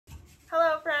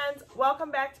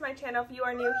welcome back to my channel. If you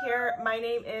are new here, my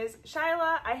name is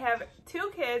Shyla. I have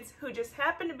two kids who just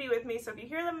happen to be with me, so if you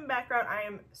hear them in the background, I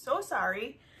am so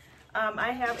sorry. I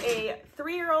have a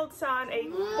 3-year-old son, a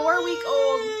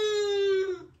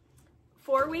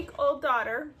 4-week-old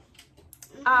daughter.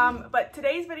 But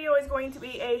today's video is going to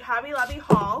be a Hobby Lobby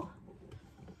haul.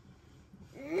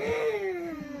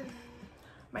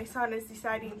 My son is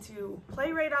deciding to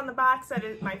play right on the box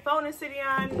that my phone is sitting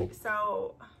on,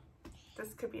 so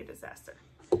this could be a disaster.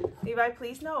 Levi,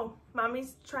 please no.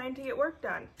 Mommy's trying to get work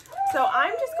done. So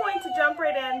I'm just going to jump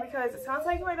right in because it sounds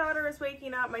like my daughter is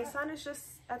waking up. My son is just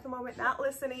at the moment not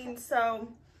listening. So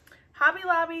Hobby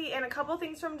Lobby and a couple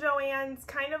things from Joann's,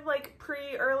 kind of like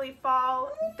pre-early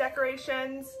fall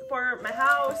decorations for my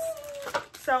house.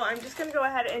 So I'm just gonna go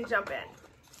ahead and jump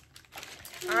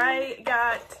in. I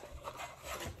got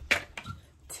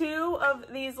 2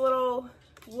 of these little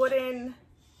wooden,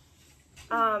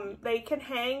 they can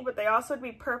hang, but they also would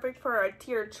be perfect for a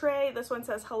tiered tray. This one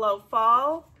says Hello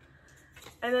Fall.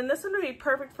 And then this one would be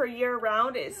perfect for year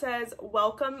round. It says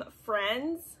Welcome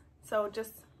Friends. So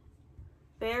just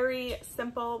very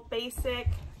simple, basic.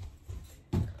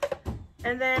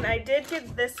 And then I did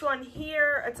get this one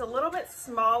here. It's a little bit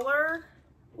smaller,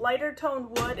 lighter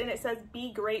toned wood, and it says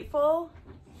Be Grateful.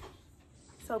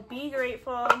 So be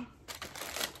grateful.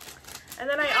 And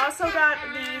then I also got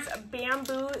these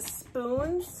bamboo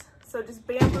spoons. So just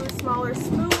bamboo smaller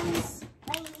spoons.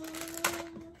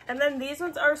 And then these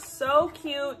ones are so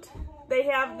cute. They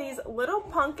have these little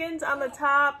pumpkins on the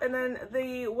top and then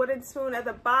the wooden spoon at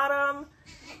the bottom.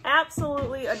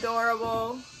 Absolutely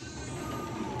adorable.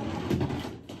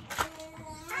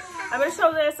 I'm gonna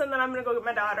show this and then I'm gonna go get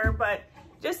my daughter, but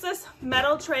just this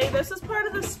metal tray. This is part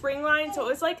of the spring line, so it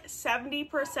was like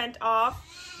 70% off.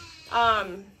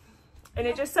 And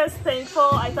it just says thankful.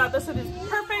 I thought this would be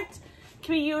perfect.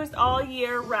 Can be used all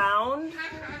year round.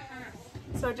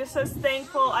 So it just says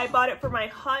thankful. I bought it for my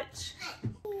hutch.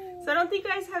 So I don't think you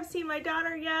guys have seen my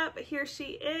daughter yet, but here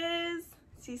she is.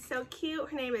 She's so cute.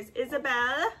 Her name is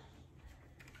Isabel.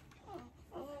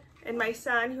 And my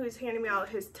son, who's handing me all of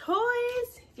his toys.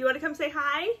 Do you want to come say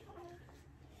hi?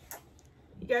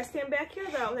 You guys stand back here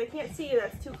though. They can't see you.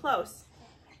 That's too close.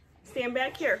 Stand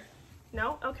back here.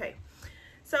 No? Okay.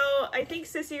 So I think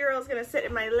Sissy Girl is going to sit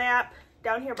in my lap.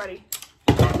 Down here, buddy.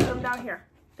 Come down here.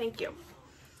 Thank you.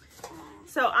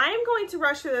 So I am going to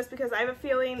rush through this because I have a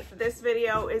feeling this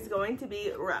video is going to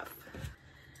be rough.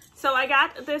 So I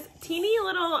got this teeny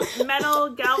little metal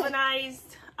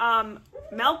galvanized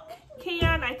milk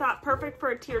can. I thought perfect for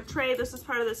a tiered tray. This is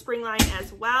part of the spring line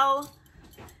as well.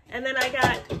 And then I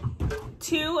got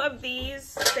 2 of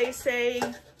these. They say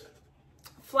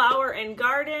flower and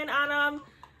garden on them.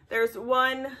 There's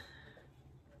one,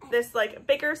 this like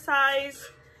bigger size,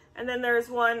 and then there's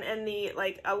one in the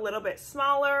like a little bit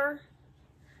smaller.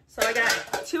 So I got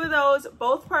 2 of those,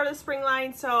 both part of the spring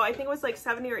line. So I think it was like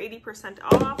 70 or 80%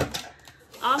 off.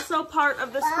 Also part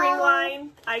of the spring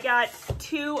line, I got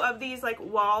 2 of these like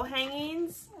wall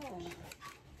hangings.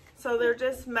 So they're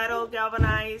just metal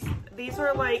galvanized. These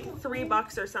were like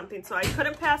 $3 or something, so I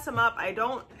couldn't pass them up. I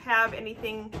don't have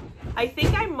anything. I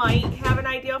think I might have an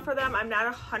idea for them. I'm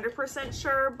not 100%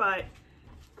 sure, but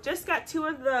just got 2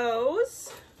 of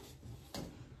those.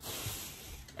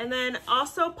 And then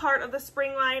also part of the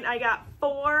spring line, I got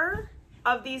 4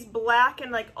 of these black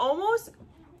and like almost,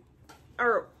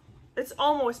 or it's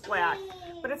almost black,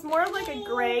 but it's more like a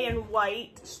gray and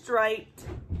white striped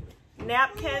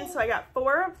napkin. So I got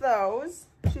 4 of those.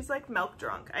 She's like milk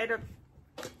drunk. I had to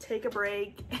take a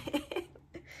break.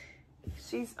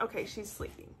 She's okay. She's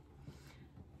sleeping.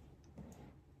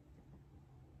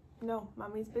 No,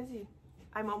 mommy's busy.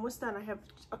 I'm almost done. I have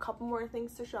a couple more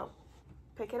things to show.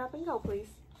 Pick it up and go, please.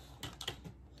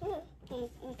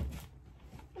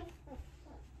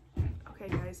 Okay,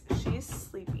 guys, she's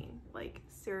sleeping. Like,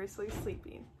 seriously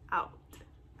sleeping out.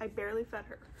 I barely fed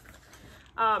her.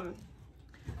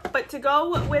 But to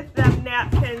go with them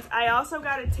napkins, I also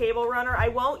got a table runner. I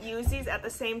won't use these at the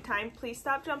same time. Please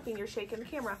stop jumping. You're shaking the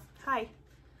camera. Hi.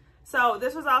 So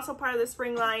this was also part of the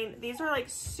spring line. These were like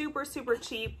super, super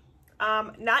cheap.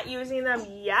 Not using them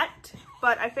yet,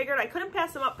 but I figured I couldn't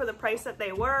pass them up for the price that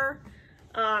they were.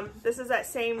 This is that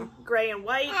same gray and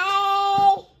white.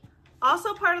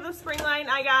 Also part of the spring line,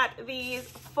 I got these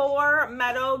 4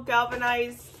 metal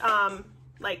galvanized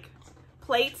like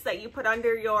plates that you put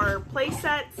under your play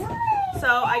sets. So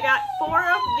I got 4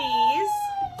 of these.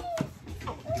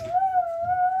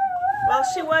 Well,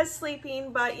 she was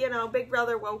sleeping, but you know, Big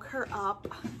Brother woke her up.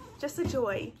 Just a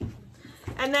joy.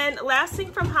 And then last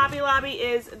thing from Hobby Lobby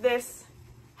is this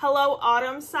Hello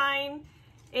Autumn sign.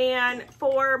 And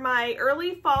for my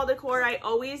early fall decor, I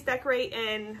always decorate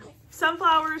in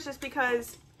sunflowers just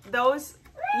because those,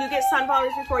 you get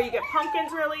sunflowers before you get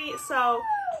pumpkins really. So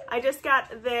I just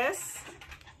got this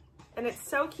and it's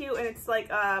so cute, and it's like,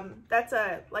 that's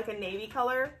like a navy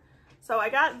color. So I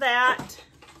got that.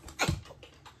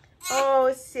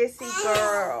 Oh, sissy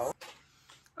girl.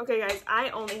 Okay guys, I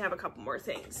only have a couple more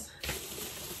things.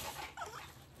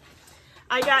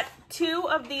 I got 2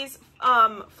 of these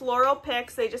floral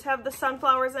picks. They just have the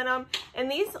sunflowers in them. And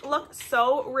these look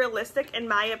so realistic in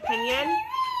my opinion.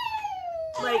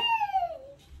 Like,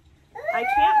 I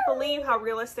can't believe how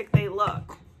realistic they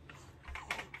look.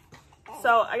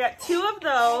 So I got 2 of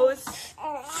those.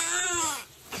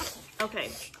 Okay,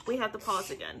 we have to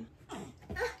pause again.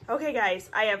 Okay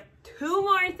guys, I have 2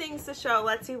 more things to show.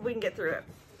 Let's see if we can get through it.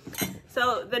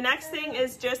 So the next thing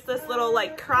is just this little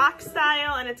like crock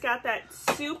style, and it's got that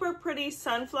super pretty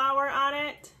sunflower on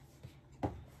it.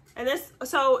 And this,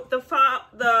 so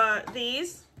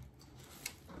these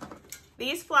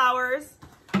flowers,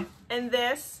 and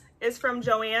this is from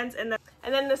Joann's, and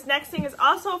then this next thing is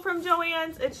also from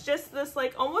Joann's. It's just this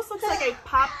like, almost looks like a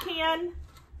pop can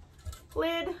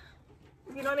lid,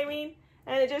 if you know what I mean.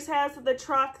 And it just has the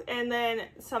truck and then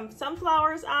some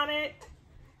sunflowers on it.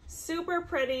 Super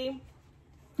pretty.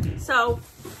 So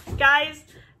guys,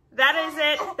 that is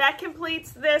it. That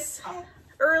completes this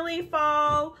early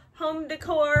fall home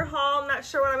decor haul. I'm not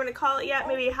sure what I'm going to call it yet.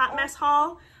 Maybe a hot mess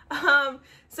haul.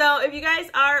 So if you guys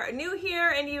are new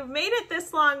here and you've made it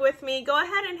this long with me, go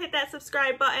ahead and hit that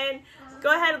subscribe button.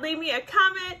 Go ahead and leave me a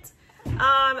comment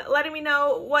letting me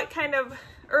know what kind of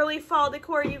early fall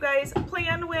decor you guys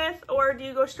plan with, or do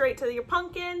you go straight to your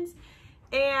pumpkins?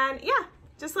 And yeah,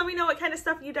 just let me know what kind of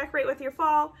stuff you decorate with your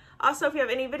fall. Also, if you have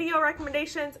any video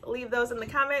recommendations, leave those in the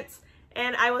comments,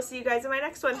 and I will see you guys in my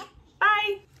next one.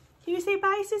 Bye! Can you say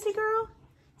bye, sissy girl?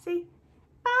 Say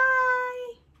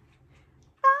bye!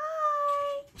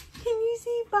 Bye! Can you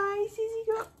say bye, sissy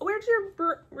girl? Where's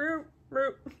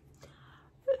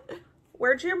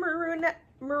your maroon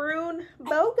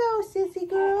bow go, sissy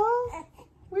girl?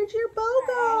 Where'd your bow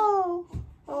go?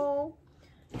 Oh.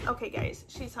 Okay, guys,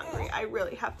 she's hungry. I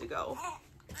really have to go.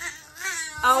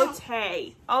 Oh,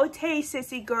 Tay,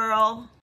 sissy girl.